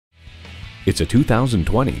It's a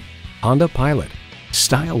 2020 Honda Pilot.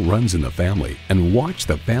 Style runs in the family, and watch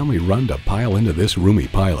the family run to pile into this roomy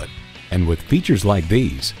Pilot. And with features like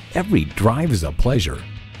these, every drive is a pleasure.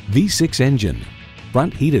 V6 engine,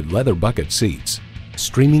 front heated leather bucket seats,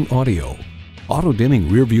 streaming audio, auto-dimming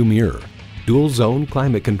rearview mirror, dual zone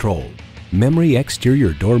climate control, memory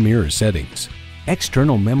exterior door mirror settings,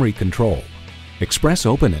 external memory control, express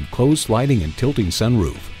open and close sliding and tilting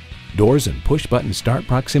sunroof, doors and push-button start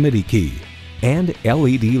proximity key, and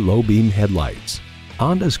LED low beam headlights.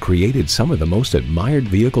 Honda's created some of the most admired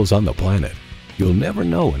vehicles on the planet. You'll never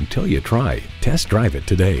know until you try. Test drive it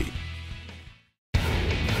today.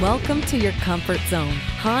 Welcome to your comfort zone.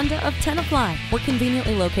 Honda of Tenafly. We're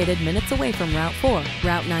conveniently located minutes away from Route 4,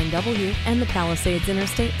 Route 9W, and the Palisades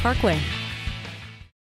Interstate Parkway.